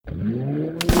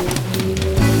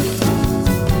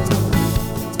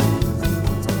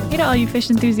to all you fish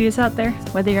enthusiasts out there.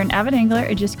 Whether you're an avid angler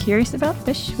or just curious about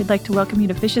fish, we'd like to welcome you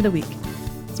to Fish of the Week.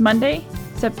 It's Monday,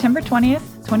 September 20th,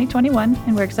 2021,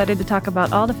 and we're excited to talk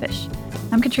about all the fish.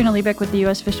 I'm Katrina Liebeck with the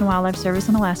U.S. Fish and Wildlife Service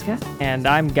in Alaska. And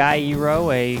I'm Guy Ero,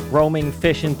 a roaming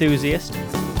fish enthusiast.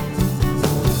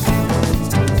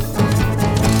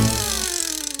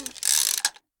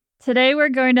 Today we're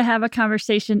going to have a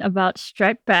conversation about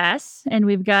striped bass, and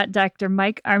we've got Dr.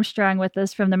 Mike Armstrong with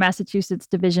us from the Massachusetts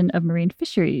Division of Marine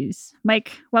Fisheries.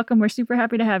 Mike, welcome. We're super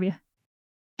happy to have you.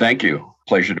 Thank you.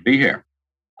 Pleasure to be here.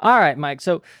 All right, Mike.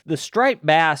 So the striped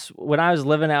bass, when I was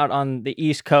living out on the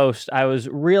East Coast, I was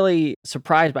really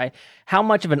surprised by how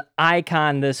much of an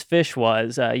icon this fish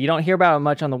was. You don't hear about it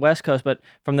much on the West Coast, but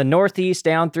from the Northeast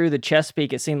down through the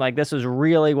Chesapeake, it seemed like this was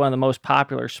really one of the most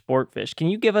popular sport fish. Can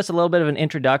you give us a little bit of an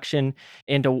introduction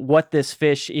into what this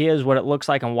fish is, what it looks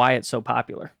like, and why it's so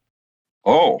popular?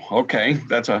 Oh, okay.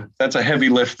 That's a heavy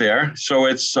lift there. So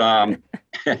it's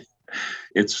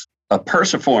it's a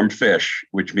perciform fish,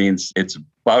 which means it's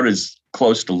about as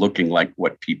close to looking like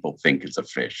what people think is a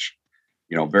fish.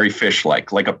 You know, very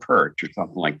fish-like, like a perch or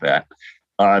something like that.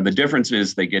 The difference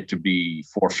is they get to be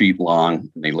 4 feet long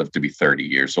and they live to be 30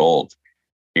 years old.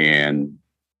 And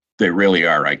they really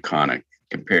are iconic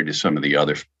compared to some of the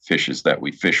other fishes that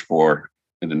we fish for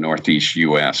in the Northeast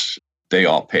U.S. They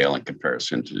all pale in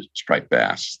comparison to striped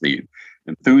bass. The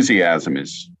enthusiasm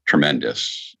is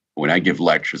tremendous. When I give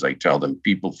lectures, I tell them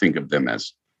people think of them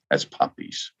as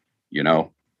puppies, you know,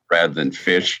 rather than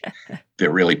fish. They're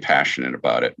really passionate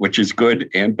about it, which is good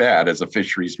and bad. As a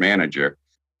fisheries manager,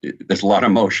 there's a lot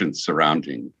of emotion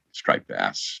surrounding striped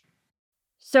bass.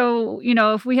 So, you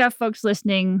know, if we have folks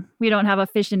listening, we don't have a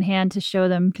fish in hand to show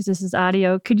them because this is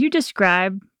audio. Could you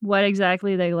describe what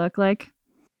exactly they look like?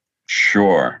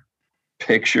 Sure.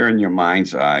 Picture in your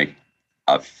mind's eye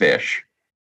a fish.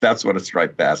 That's what a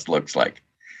striped bass looks like.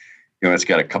 You know, it's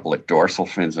got a couple of dorsal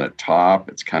fins at the top.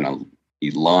 It's kind of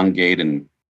elongated and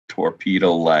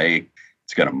torpedo-like.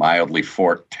 It's got a mildly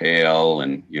forked tail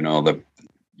and, you know, the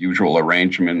usual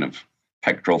arrangement of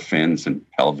pectoral fins and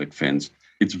pelvic fins.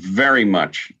 It's very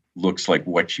much looks like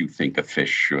what you think a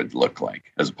fish should look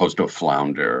like, as opposed to a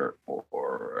flounder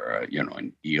or you know,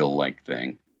 an eel-like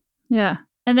thing. Yeah.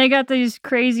 And they got these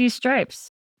crazy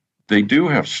stripes. They do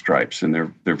have stripes, and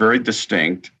they're very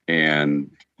distinct,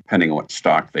 and depending on what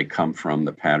stock they come from,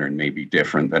 the pattern may be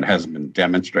different. That hasn't been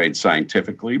demonstrated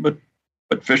scientifically, but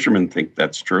fishermen think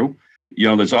that's true. You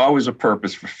know, there's always a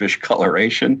purpose for fish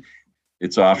coloration.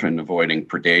 It's often avoiding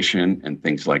predation and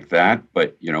things like that.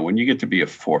 But, you know, when you get to be a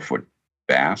 4-foot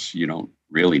bass, you don't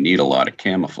really need a lot of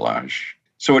camouflage.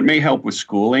 So it may help with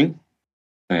schooling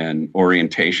and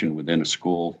orientation within a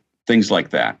school, things like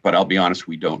that. But I'll be honest,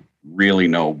 we don't really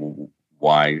know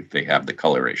why they have the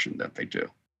coloration that they do.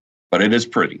 But it is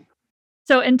pretty.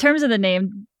 So in terms of the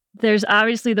name, there's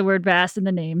obviously the word bass in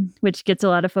the name, which gets a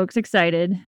lot of folks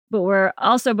excited. But we're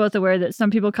also both aware that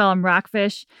some people call them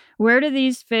rockfish. Where do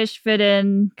these fish fit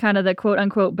in kind of the quote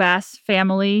unquote bass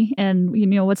family? And, you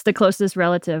know, what's the closest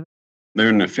relative? They're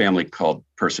in a family called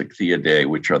Persichthyidae,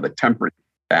 which are the temperate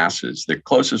basses. Their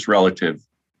closest relative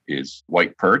is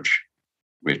white perch,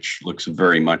 which looks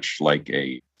very much like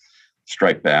a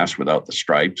striped bass without the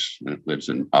stripes, and it lives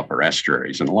in upper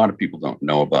estuaries. And a lot of people don't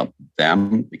know about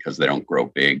them because they don't grow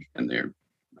big and they're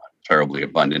not terribly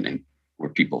abundant in where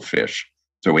people fish.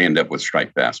 So we end up with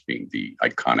striped bass being the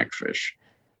iconic fish.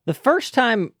 The first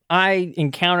time I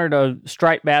encountered a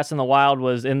striped bass in the wild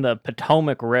was in the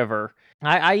Potomac River.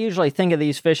 I usually think of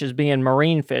these fish as being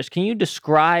marine fish. Can you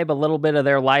describe a little bit of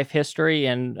their life history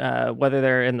and whether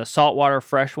they're in the saltwater,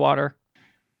 freshwater?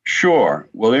 Sure.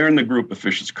 Well, they're in the group of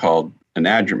fishes called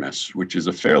anadromous, which is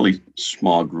a fairly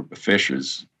small group of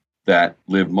fishes that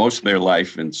live most of their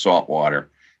life in saltwater,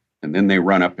 and then they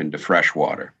run up into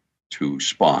freshwater to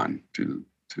spawn, to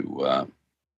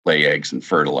lay eggs and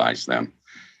fertilize them.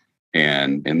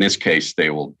 And in this case, they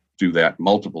will do that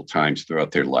multiple times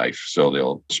throughout their life. So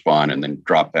they'll spawn and then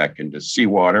drop back into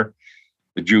seawater.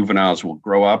 The juveniles will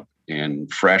grow up in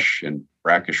fresh and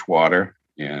brackish water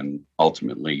and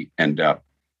ultimately end up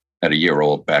at a year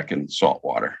old back in salt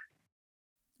water.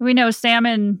 We know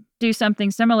salmon do something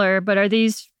similar, but are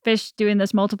these fish doing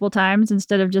this multiple times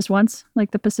instead of just once, like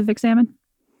the Pacific salmon?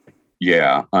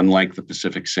 Yeah, unlike the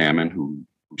Pacific salmon who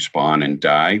spawn and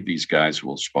die, these guys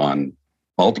will spawn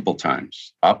multiple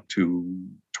times, up to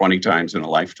 20 times in a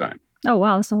lifetime. Oh,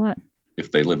 wow, that's a lot.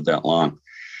 If they live that long.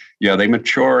 Yeah, they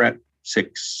mature at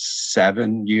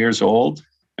 6-7 years old,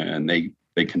 and they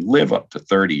can live up to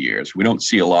 30 years. We don't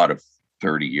see a lot of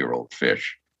 30-year-old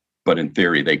fish, but in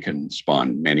theory, they can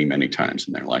spawn many, many times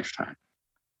in their lifetime.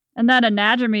 And that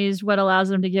anadromy is what allows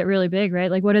them to get really big, right?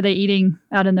 Like, what are they eating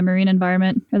out in the marine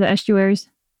environment or the estuaries?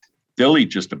 They'll eat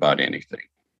just about anything.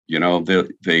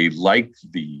 They like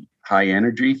the high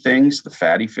energy things, the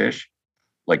fatty fish,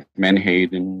 like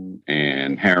menhaden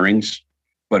and herrings.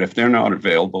 But if they're not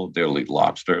available, they'll eat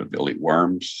lobster, they'll eat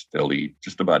worms, they'll eat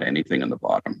just about anything in the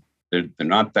bottom. They're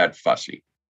not that fussy.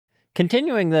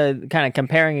 Continuing the kind of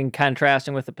comparing and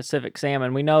contrasting with the Pacific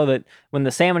salmon, we know that when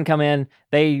the salmon come in,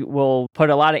 they will put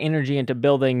a lot of energy into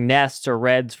building nests or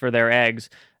redds for their eggs.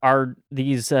 Are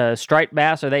these striped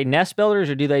bass, are they nest builders,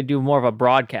 or do they do more of a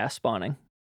broadcast spawning?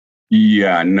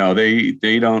 Yeah, no,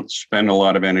 they don't spend a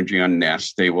lot of energy on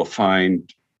nests. They will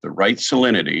find the right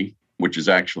salinity, which is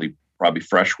actually probably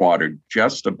fresh water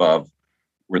just above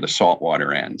where the salt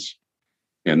water ends.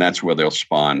 And that's where they'll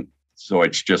spawn. So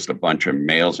it's just a bunch of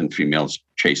males and females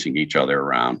chasing each other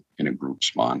around in a group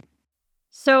spawn.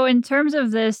 So in terms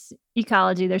of this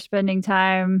ecology, they're spending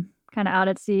time kind of out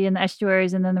at sea in the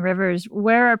estuaries and then the rivers.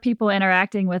 Where are people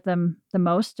interacting with them the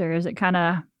most? Or is it kind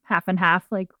of half and half,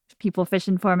 like people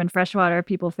fishing for them in freshwater,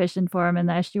 people fishing for them in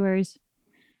the estuaries?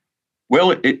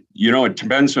 Well, it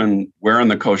depends on where on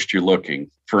the coast you're looking.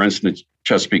 For instance,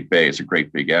 Chesapeake Bay is a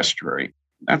great big estuary.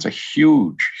 That's a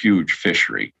huge, huge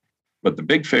fishery. But the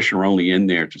big fish are only in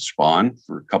there to spawn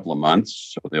for a couple of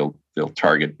months. So they'll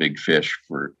target big fish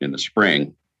for in the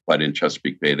spring. But in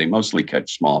Chesapeake Bay, they mostly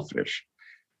catch small fish.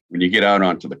 When you get out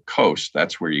onto the coast,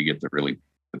 that's where you get the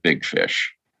big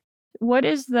fish. What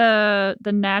is the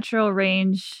natural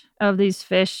range of these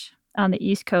fish on the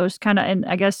East Coast? Kind of, and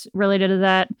I guess related to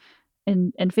that,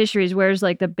 in fisheries, where are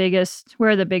the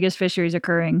biggest fisheries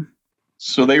occurring?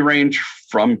 So they range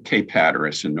from Cape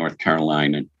Hatteras in North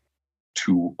Carolina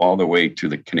to all the way to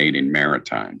the Canadian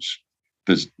Maritimes.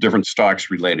 There's different stocks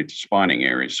related to spawning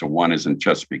areas. So one is in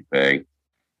Chesapeake Bay.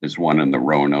 There's one in the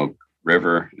Roanoke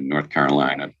River in North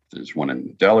Carolina. There's one in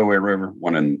the Delaware River,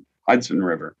 one in Hudson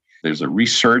River. There's a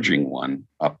resurging one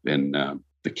up in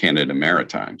the Canada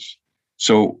Maritimes.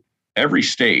 So every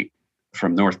state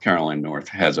from North Carolina north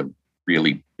has a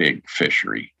really big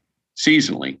fishery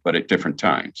seasonally, but at different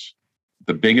times.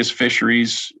 The biggest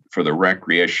fisheries for the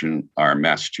recreation are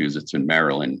Massachusetts and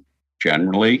Maryland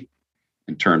generally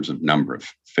in terms of number of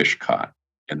fish caught.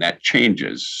 And that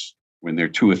changes when they're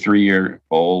 2 or 3 year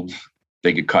old.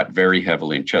 They get caught very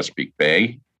heavily in Chesapeake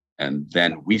Bay. And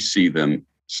then we see them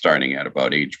starting at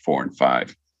about age 4 and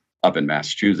 5 up in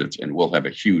Massachusetts. And we'll have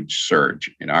a huge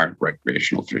surge in our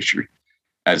recreational fishery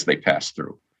as they pass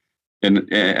through.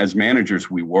 And as managers,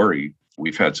 we worry.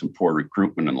 We've had some poor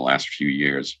recruitment in the last few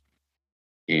years.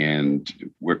 And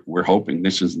we're hoping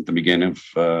this isn't the beginning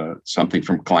of something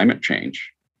from climate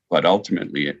change. But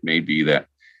ultimately, it may be that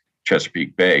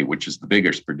Chesapeake Bay, which is the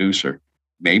biggest producer,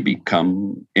 may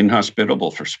become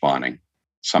inhospitable for spawning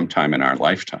sometime in our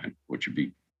lifetime, which would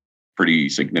be pretty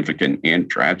significant and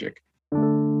tragic.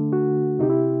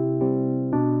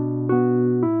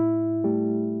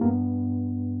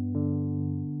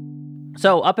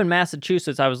 So up in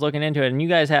Massachusetts, I was looking into it, and you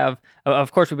guys have,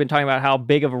 of course, we've been talking about how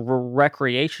big of a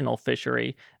recreational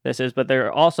fishery this is, but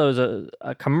there also is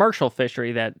a commercial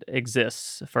fishery that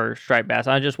exists for striped bass.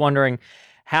 I'm just wondering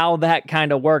how that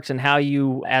kind of works and how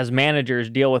you, as managers,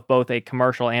 deal with both a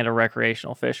commercial and a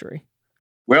recreational fishery.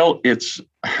 Well, it's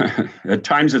at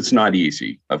times it's not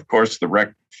easy. Of course, the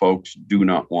rec folks do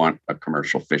not want a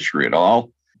commercial fishery at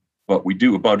all, but we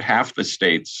do. About half the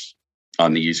states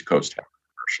on the East Coast have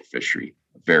commercial fishery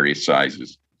of various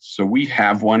sizes. So we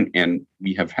have one, and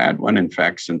we have had one, in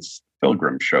fact, since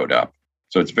Pilgrim showed up.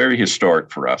 So it's very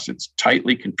historic for us. It's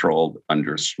tightly controlled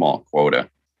under a small quota.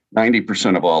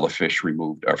 90% of all the fish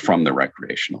removed are from the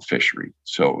recreational fishery.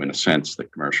 So in a sense, the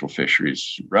commercial fishery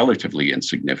is relatively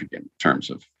insignificant in terms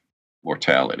of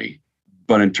mortality.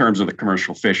 But in terms of the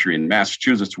commercial fishery in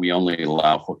Massachusetts, we only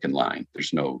allow hook and line.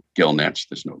 There's no gill nets,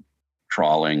 there's no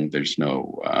trawling, there's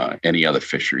no any other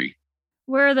fishery.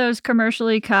 Where are those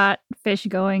commercially caught fish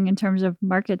going in terms of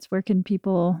markets? Where can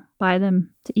people buy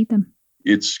them to eat them?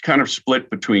 It's kind of split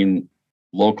between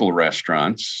local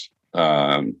restaurants,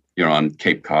 on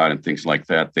Cape Cod and things like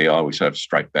that. They always have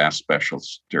striped bass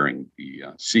specials during the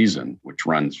season, which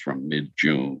runs from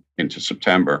mid-June into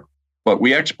September. But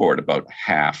we export about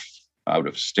half out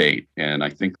of state. And I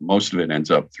think most of it ends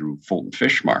up through Fulton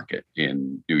Fish Market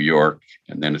in New York,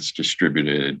 and then it's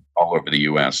distributed all over the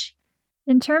U.S.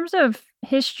 In terms of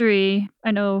history, I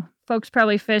know folks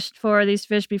probably fished for these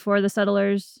fish before the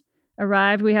settlers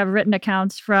arrived. We have written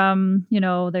accounts from,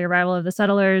 the arrival of the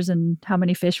settlers and how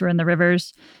many fish were in the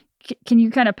rivers. Can you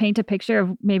kind of paint a picture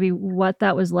of maybe what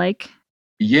that was like?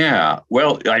 Yeah.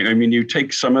 Well, I mean, you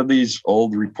take some of these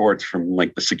old reports from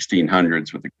like the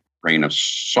 1600s with the grain of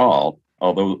salt,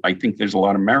 although I think there's a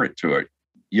lot of merit to it.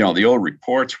 The old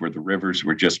reports were the rivers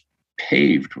were just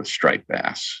paved with striped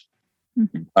bass.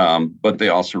 But they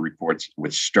also report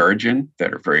with sturgeon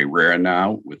that are very rare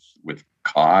now, with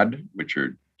cod, which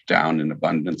are down in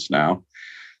abundance now.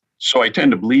 So I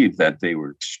tend to believe that they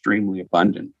were extremely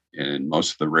abundant in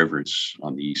most of the rivers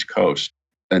on the East Coast.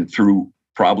 And through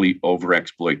probably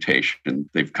overexploitation,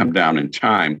 they've come down in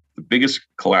time. The biggest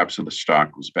collapse of the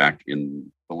stock was back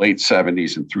in the late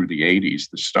 70s and through the 80s.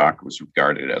 The stock was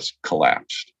regarded as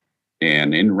collapsed.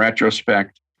 And in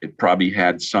retrospect, it probably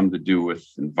had some to do with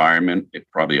environment. It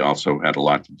probably also had a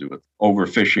lot to do with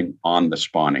overfishing on the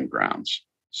spawning grounds.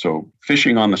 So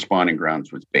fishing on the spawning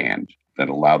grounds was banned. That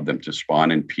allowed them to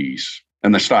spawn in peace.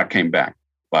 And the stock came back.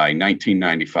 By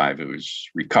 1995, it was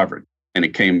recovered. And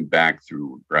it came back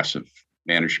through aggressive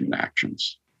management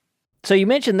actions. So you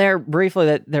mentioned there briefly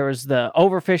that there was the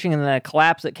overfishing and the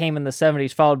collapse that came in the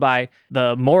 70s, followed by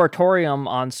the moratorium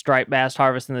on striped bass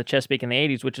harvest in the Chesapeake in the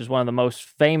 80s, which is one of the most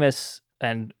famous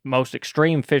and most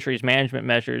extreme fisheries management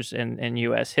measures in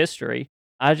U.S. history.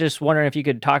 I was just wondering if you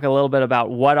could talk a little bit about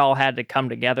what all had to come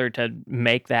together to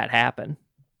make that happen.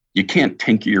 You can't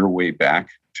tinker your way back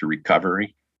to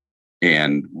recovery.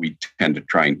 And we tend to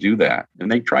try and do that.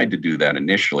 And they tried to do that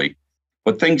initially,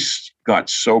 but things got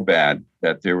so bad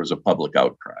that there was a public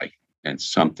outcry and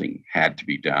something had to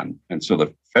be done. And so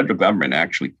the federal government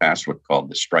actually passed what's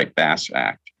called the Striped Bass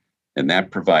Act. And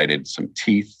that provided some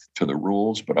teeth to the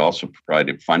rules, but also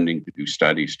provided funding to do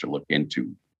studies to look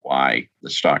into why the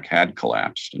stock had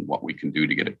collapsed and what we can do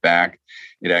to get it back.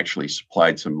 It actually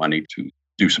supplied some money to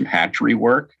do some hatchery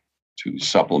work to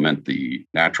supplement the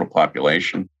natural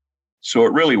population. So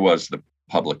it really was the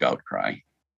public outcry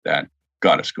that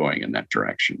got us going in that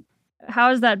direction. How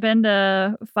has that been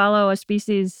to follow a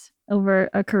species over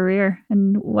a career,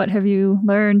 and what have you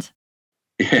learned?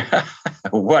 Yeah,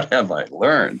 what have I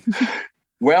learned?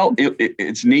 Well,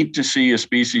 it's neat to see a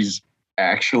species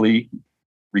actually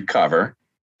recover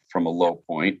from a low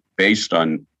point based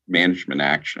on management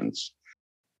actions.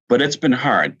 But it's been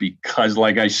hard because,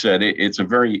 like I said, there's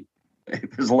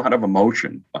a lot of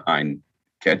emotion behind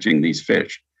catching these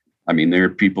fish. I mean, there are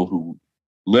people who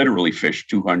literally fish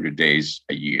 200 days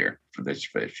a year for this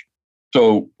fish.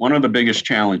 So one of the biggest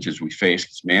challenges we face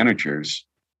as managers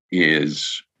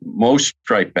is most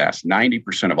striped bass,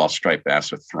 90% of all striped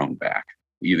bass are thrown back,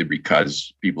 either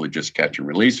because people are just catch and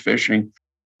release fishing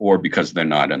or because they're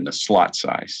not in the slot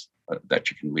size that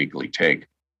you can legally take.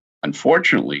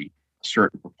 Unfortunately, a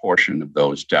certain proportion of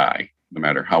those die, no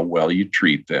matter how well you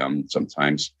treat them.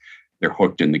 Sometimes they're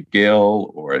hooked in the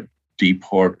gill or deep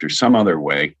hooked or some other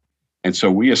way. And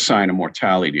so we assign a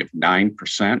mortality of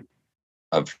 9%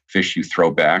 of fish you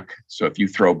throw back. So if you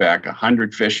throw back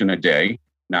 100 fish in a day,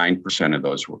 9% of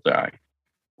those will die.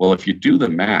 Well, if you do the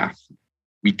math,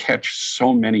 we catch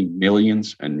so many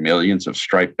millions and millions of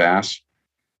striped bass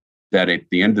that at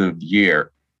the end of the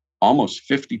year, almost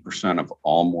 50% of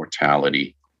all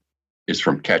mortality is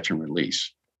from catch and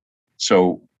release.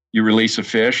 So you release a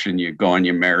fish and you go on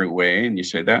your merry way and you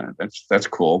say that's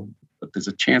cool, but there's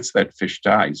a chance that fish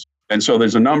dies. And so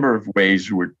there's a number of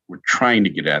ways we're trying to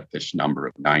get at this number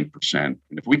of 9%. And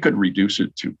if we could reduce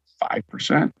it to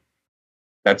 5%,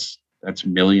 that's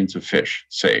millions of fish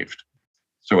saved.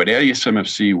 So at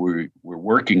ASMFC, we're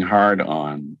working hard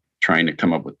on trying to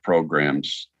come up with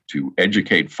programs to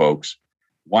educate folks.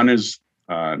 One is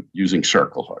using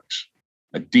circle hooks.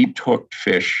 A deep hooked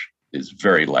fish is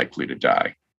very likely to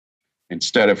die.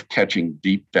 Instead of catching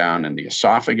deep down in the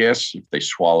esophagus, if they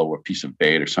swallow a piece of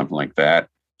bait or something like that,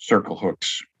 circle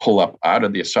hooks pull up out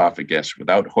of the esophagus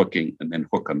without hooking and then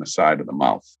hook on the side of the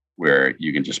mouth where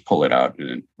you can just pull it out and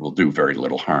it will do very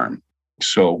little harm.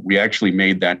 So we actually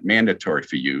made that mandatory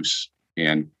for use.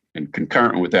 And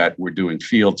concurrent with that, we're doing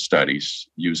field studies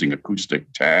using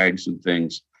acoustic tags and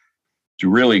things to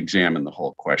really examine the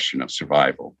whole question of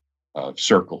survival of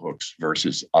circle hooks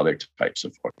versus other types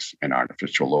of hooks and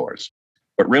artificial lures.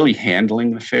 But really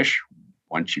handling the fish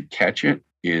once you catch it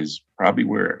is probably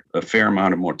where a fair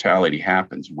amount of mortality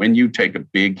happens. When you take a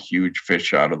big, huge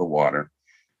fish out of the water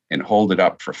and hold it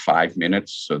up for 5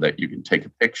 minutes so that you can take a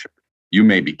picture, you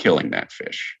may be killing that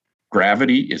fish.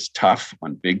 Gravity is tough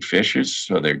on big fishes,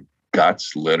 so their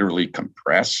guts literally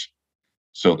compress.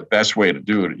 So the best way to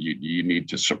do it, you need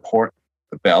to support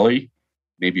the belly,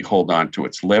 maybe hold on to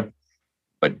its lip,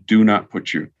 but do not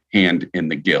put your hand in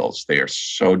the gills. They are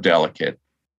so delicate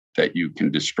that you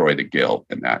can destroy the gill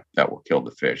and that will kill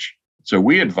the fish. So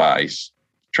we advise,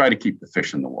 try to keep the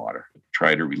fish in the water.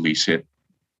 Try to release it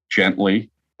gently,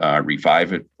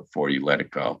 revive it before you let it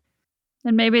go.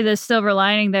 And maybe the silver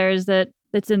lining there is that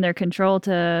that's in their control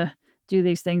to do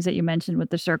these things that you mentioned with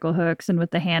the circle hooks and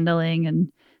with the handling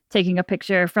and taking a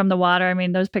picture from the water. I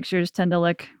mean, those pictures tend to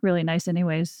look really nice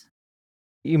anyways.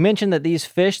 You mentioned that these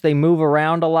fish, they move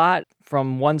around a lot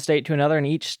from one state to another, and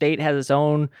each state has its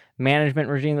own management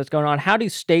regime that's going on. How do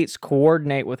states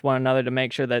coordinate with one another to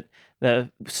make sure that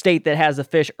the state that has the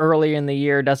fish early in the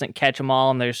year doesn't catch them all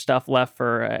and there's stuff left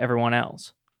for everyone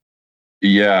else?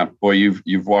 Yeah, boy,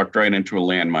 you've walked right into a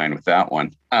landmine with that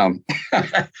one. A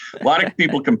lot of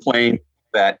people complain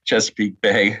that Chesapeake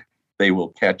Bay, they will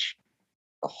catch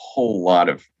a whole lot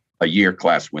of a year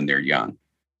class when they're young,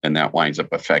 and that winds up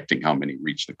affecting how many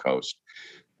reach the coast.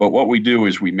 But what we do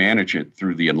is we manage it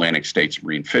through the Atlantic States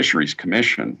Marine Fisheries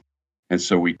Commission. And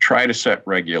so we try to set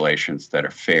regulations that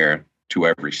are fair to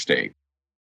every state.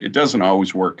 It doesn't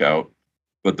always work out,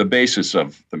 but the basis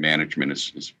of the management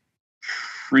is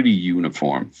pretty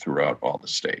uniform throughout all the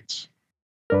states.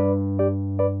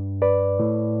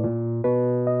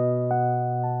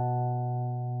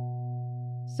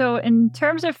 So, in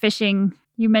terms of fishing,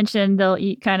 you mentioned they'll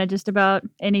eat kind of just about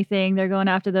anything. They're going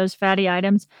after those fatty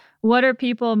items. What are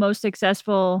people most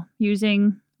successful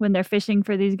using when they're fishing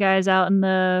for these guys out in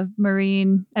the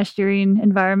marine estuarine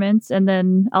environments? And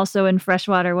then also in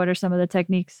freshwater, what are some of the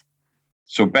techniques?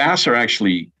 So bass are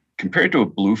actually, compared to a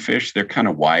bluefish, they're kind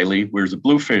of wily, whereas a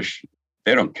bluefish,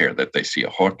 they don't care that they see a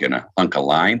hook and a hunk of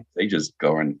line. They just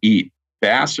go and eat.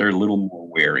 Bass are a little more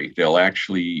wary. They'll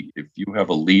actually, if you have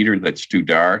a leader that's too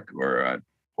dark or a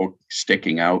hook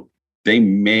sticking out, they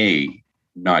may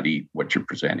not eat what you're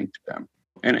presenting to them.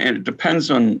 And it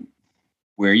depends on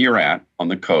where you're at on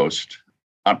the coast.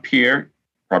 Up here,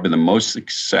 probably the most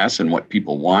success and what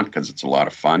people want, because it's a lot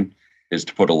of fun, is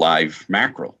to put a live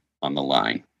mackerel on the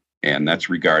line. And that's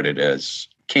regarded as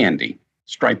candy,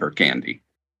 striper candy.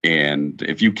 And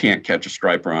if you can't catch a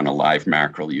striper on a live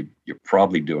mackerel, you're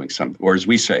probably doing something, or as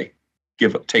we say,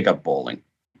 take up bowling.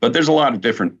 But there's a lot of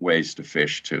different ways to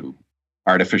fish too.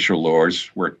 Artificial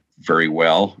lures work very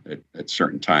well at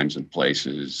certain times and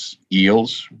places.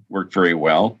 Eels work very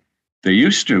well. They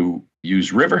used to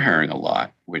use river herring a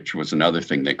lot, which was another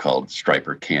thing they called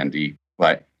striper candy.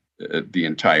 But the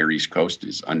entire East Coast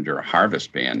is under a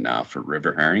harvest ban now for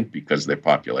river herring because their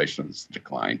populations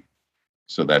decline.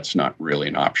 So that's not really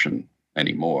an option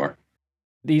anymore.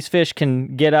 These fish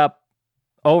can get up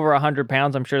over 100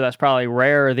 pounds. I'm sure that's probably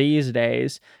rare these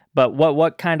days. But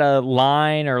what kind of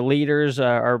line or leaders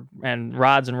and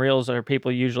rods and reels are people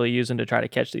usually using to try to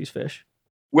catch these fish?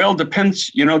 Well,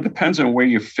 depends on where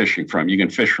you're fishing from. You can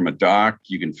fish from a dock,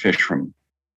 you can fish from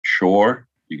shore,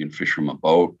 you can fish from a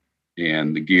boat,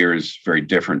 and the gear is very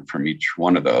different from each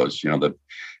one of those. The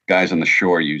guys on the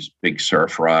shore use big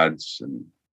surf rods and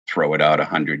throw it out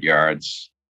 100 yards.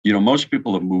 Most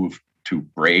people have moved to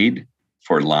braid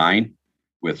for line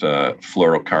with a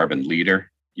fluorocarbon leader.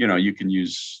 You can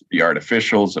use the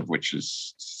artificials, of which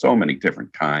is so many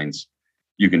different kinds.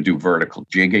 You can do vertical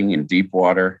jigging in deep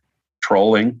water,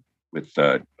 trolling with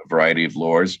a variety of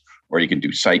lures, or you can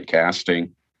do sight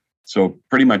casting. So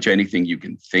pretty much anything you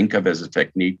can think of as a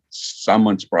technique,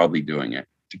 someone's probably doing it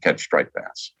to catch striped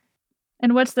bass.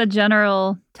 And what's the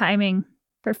general timing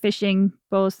for fishing,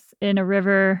 both in a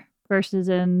river versus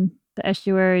in the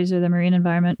estuaries or the marine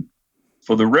environment?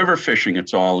 For the river fishing,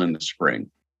 it's all in the spring,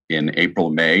 in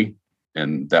April, May,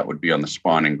 and that would be on the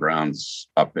spawning grounds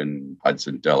up in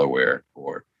Hudson, Delaware,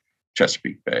 or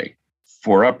Chesapeake Bay.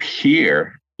 For up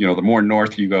here, the more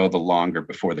north you go, the longer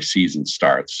before the season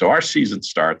starts. So our season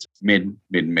starts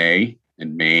mid-May.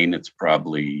 In Maine, it's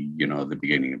probably, the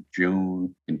beginning of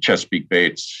June. In Chesapeake Bay,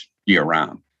 it's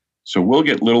year-round. So we'll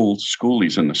get little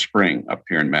schoolies in the spring up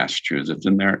here in Massachusetts,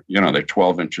 and they're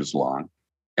 12 inches long,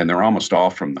 and they're almost all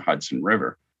from the Hudson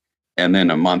River. And then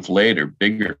a month later,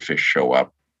 bigger fish show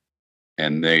up,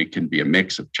 and they can be a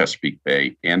mix of Chesapeake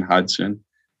Bay and Hudson.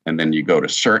 And then you go to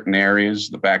certain areas,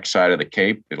 the backside of the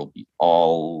Cape, it'll be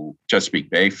all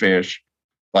Chesapeake Bay fish.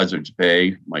 Buzzards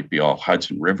Bay might be all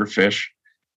Hudson River fish.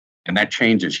 And that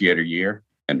changes year to year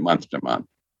and month to month.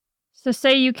 So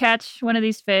say you catch one of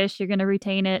these fish, you're going to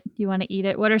retain it, you want to eat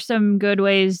it. What are some good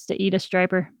ways to eat a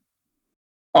striper?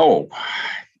 Oh,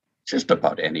 just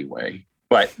about any way.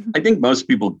 But I think most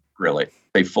people grill it.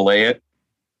 They fillet it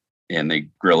and they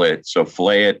grill it. So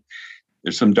fillet it.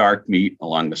 There's some dark meat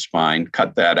along the spine.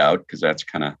 Cut that out because that's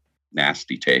kind of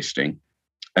nasty tasting.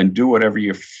 And do whatever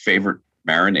your favorite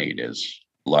marinade is.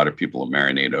 A lot of people will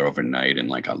marinate overnight in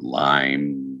like a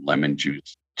lime, lemon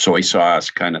juice, soy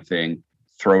sauce kind of thing.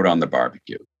 Throw it on the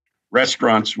barbecue.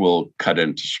 Restaurants will cut it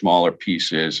into smaller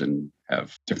pieces and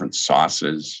have different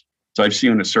sauces. So I've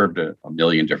seen it served a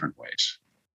million different ways.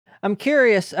 I'm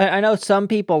curious. I know some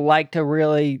people like to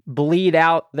really bleed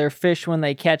out their fish when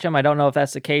they catch them. I don't know if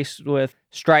that's the case with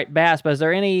striped bass, but is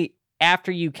there any,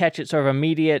 after you catch it, sort of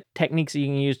immediate techniques that you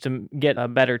can use to get a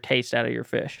better taste out of your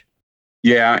fish?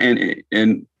 Yeah,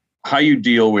 and how you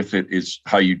deal with it is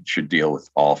how you should deal with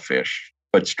all fish.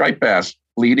 But striped bass,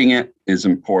 bleeding it is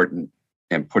important,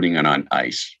 and putting it on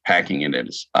ice, packing it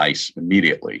as ice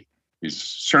immediately is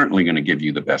certainly going to give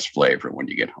you the best flavor when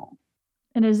you get home.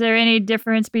 And is there any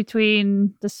difference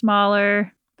between the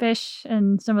smaller fish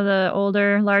and some of the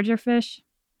older, larger fish?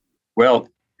 Well,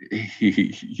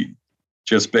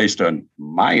 just based on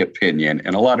my opinion,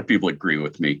 and a lot of people agree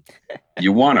with me,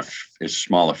 you want as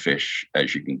small a fish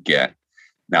as you can get.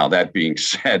 Now, that being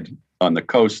said, on the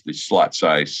coast, the slot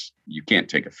size, you can't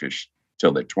take a fish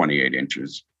till they're 28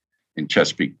 inches. In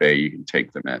Chesapeake Bay, you can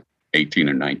take them at 18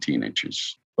 or 19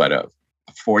 inches. But a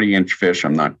 40-inch fish,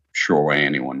 I'm not sure why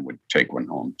anyone would take one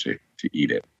home to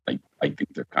eat it. I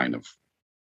think they're kind of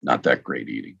not that great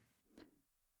eating.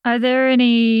 Are there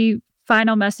any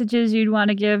final messages you'd want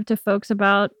to give to folks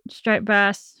about striped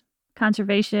bass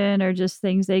conservation or just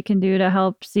things they can do to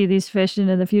help see these fish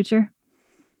into the future?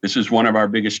 This is one of our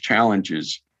biggest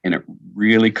challenges, and it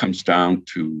really comes down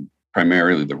to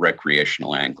primarily the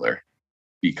recreational angler,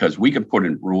 because we can put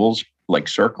in rules like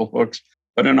circle hooks,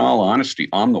 but in all honesty,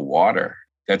 on the water,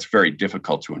 that's very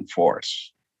difficult to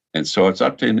enforce. And so it's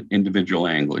up to individual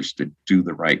anglers to do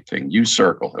the right thing. Use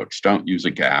circle hooks, don't use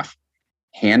a gaff.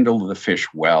 Handle the fish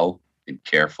well and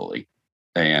carefully.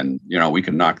 And, we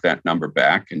can knock that number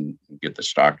back and get the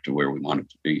stock to where we want it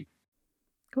to be.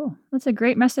 Cool. That's a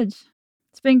great message.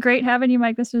 It's been great having you,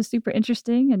 Mike. This was super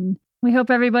interesting. And we hope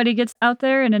everybody gets out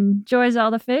there and enjoys all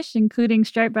the fish, including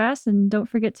striped bass. And don't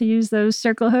forget to use those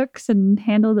circle hooks and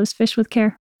handle those fish with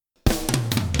care.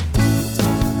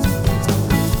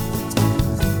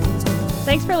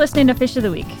 Thanks for listening to Fish of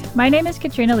the Week. My name is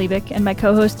Katrina Liebig, and my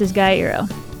co-host is Guy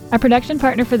Eero. Our production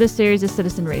partner for this series is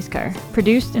Citizen Racecar.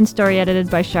 Produced and story edited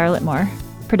by Charlotte Moore.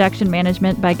 Production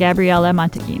management by Gabriella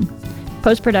Montequin.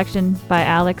 Post-production by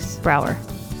Alex Brower.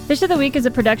 Fish of the Week is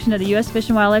a production of the U.S. Fish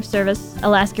and Wildlife Service,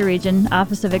 Alaska Region,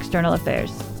 Office of External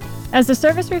Affairs. As the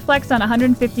service reflects on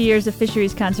 150 years of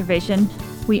fisheries conservation,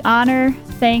 we honor,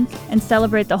 thank, and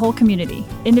celebrate the whole community,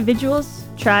 individuals,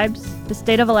 tribes, the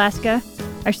state of Alaska,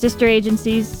 our sister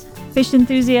agencies, fish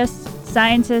enthusiasts,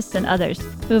 scientists, and others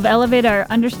who have elevated our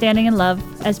understanding and love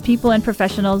as people and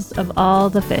professionals of all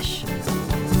the fish.